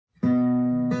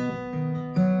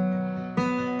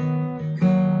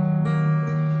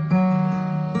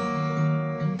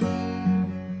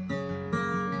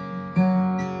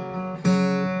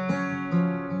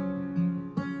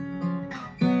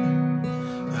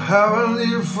how I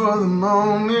live for the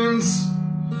moments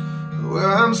where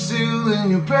I'm still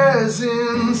in your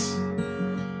presence,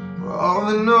 where all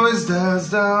the noise dies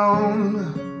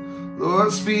down.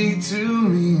 Lord, speak to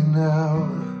me now.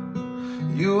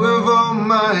 You have all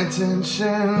my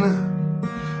attention.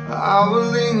 I will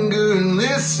linger and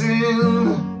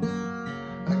listen.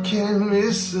 I can't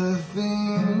miss a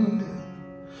thing.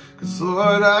 'Cause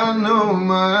Lord, I know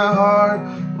my heart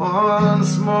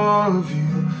wants more of you.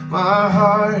 My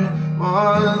heart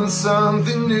wants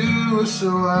something new, so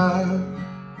I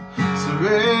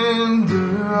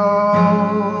surrender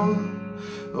all.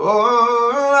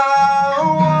 All I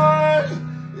want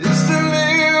is to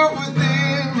live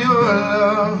within your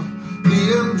love, be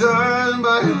undone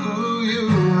by who you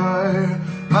are.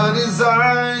 My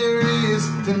desire is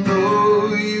to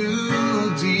know you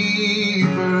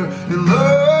deeper. And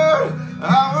Lord, I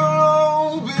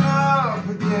will open up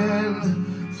again,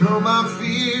 throw my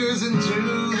fears into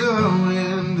the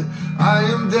wind. I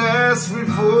am desperate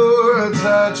for a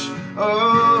touch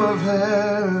of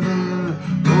heaven.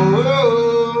 Oh, oh,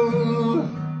 oh,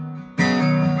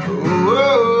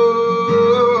 oh,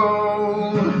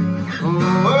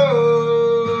 oh, oh.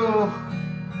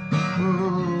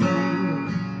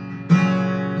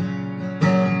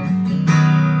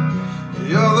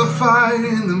 You're the fire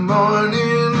in the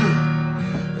morning,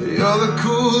 you're the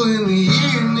cool in the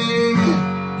evening,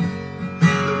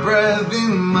 the breath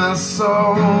in my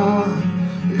soul,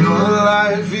 you're the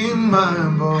life in my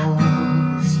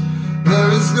bones.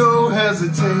 There is no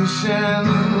hesitation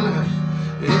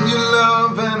in your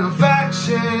love and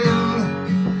affection.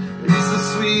 It's the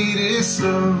sweetest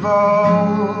of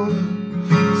all.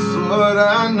 So Lord,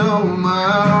 I know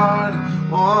my heart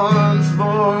wants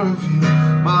more of you.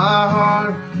 My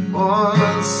heart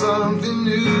wants something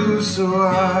new, so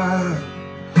I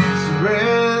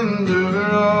surrender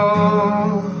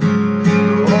all.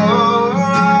 All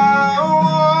I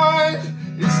want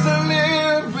is to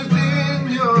live within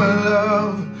your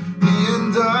love, be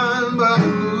undone by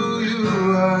who you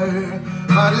are.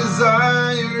 My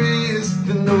desire is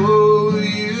to know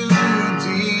you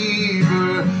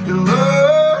deeper. And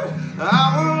Lord, I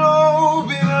will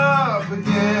open up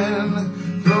again,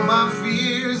 throw my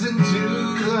fears into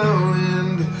the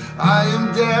wind. I am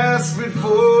desperate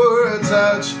for a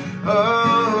touch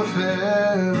of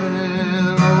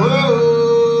heaven. Oh,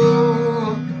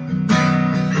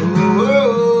 oh, oh,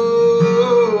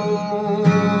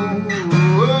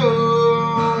 oh.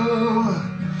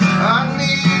 I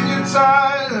need your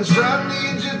touch, I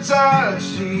need your touch,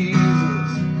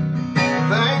 Jesus.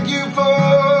 Thank you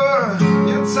for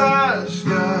your touch,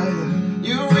 God.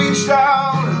 You reached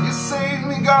out, you saved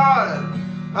me, God.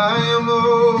 I am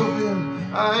open,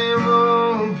 I am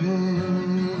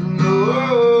open.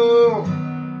 Oh,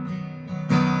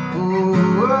 oh,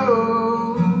 oh,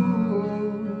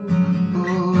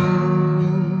 oh.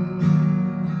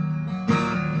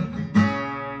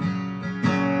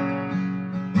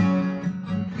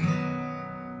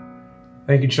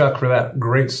 Thank you, Chuck, for that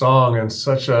great song, and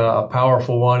such a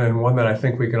powerful one, and one that I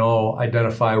think we can all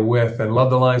identify with. And love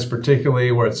the lines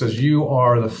particularly where it says, you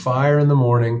are the fire in the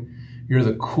morning, you're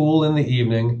the cool in the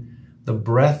evening, the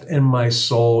breath in my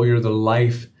soul, you're the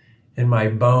life in my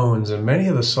bones. And many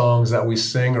of the songs that we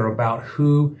sing are about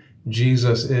who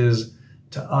Jesus is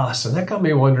to us. And that got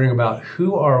me wondering about,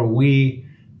 who are we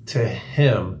to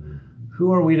him?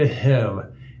 Who are we to him?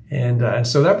 And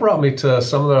so that brought me to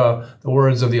some of the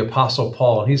words of the Apostle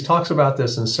Paul. And he talks about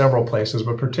this in several places,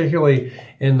 but particularly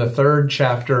in the 3rd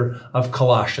chapter of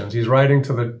Colossians. He's writing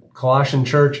to the Colossian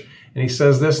church, and he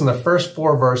says this in the first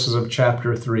 4 verses of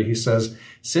chapter 3. He says,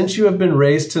 since you have been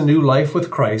raised to new life with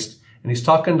Christ, and he's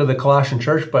talking to the Colossian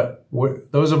church, but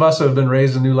those of us who have been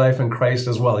raised to new life in Christ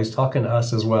as well. He's talking to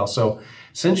us as well. So,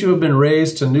 since you have been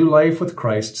raised to new life with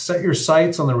Christ, set your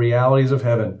sights on the realities of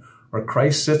heaven, where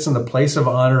Christ sits in the place of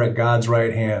honor at God's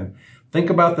right hand. Think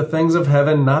about the things of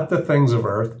heaven, not the things of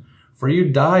earth, for you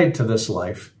died to this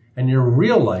life, and your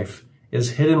real life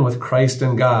is hidden with Christ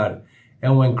in God.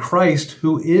 And when Christ,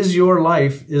 who is your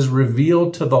life, is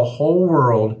revealed to the whole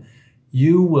world,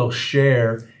 you will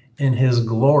share in his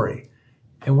glory.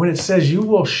 And when it says you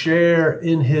will share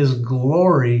in his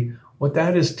glory, what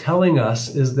that is telling us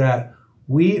is that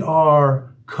we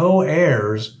are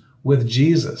co-heirs with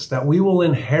Jesus, that we will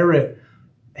inherit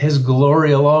his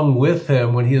glory along with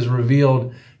him when he is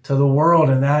revealed to the world.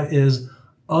 And that is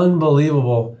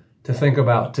unbelievable to think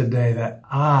about today,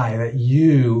 that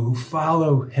you who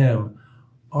follow him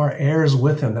are heirs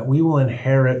with him, that we will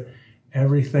inherit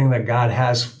everything that God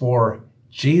has for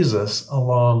Jesus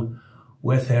along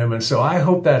with him. And so I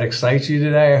hope that excites you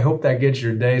today. I hope that gets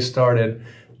your day started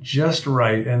just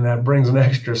right, and that brings an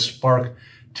extra spark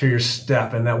to your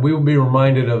step, and that we will be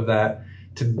reminded of that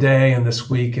today and this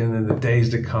week and in the days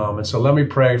to come. And so let me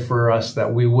pray for us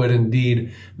that we would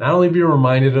indeed not only be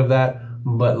reminded of that,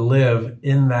 but live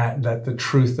in that the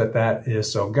truth that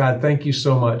is. So God, thank you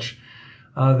so much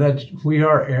that we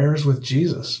are heirs with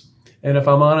Jesus. And if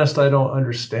I'm honest, I don't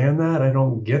understand that. I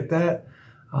don't get that.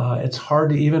 It's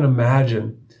hard to even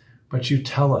imagine, but you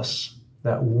tell us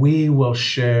that we will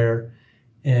share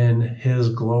in his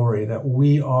glory, that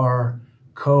we are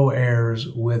co-heirs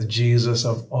with Jesus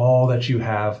of all that you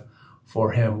have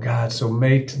for him, God. So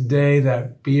may today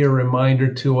that be a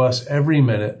reminder to us every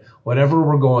minute, whatever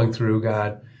we're going through,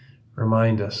 God,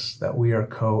 remind us that we are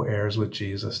co-heirs with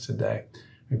Jesus today.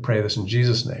 We pray this in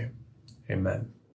Jesus' name. Amen.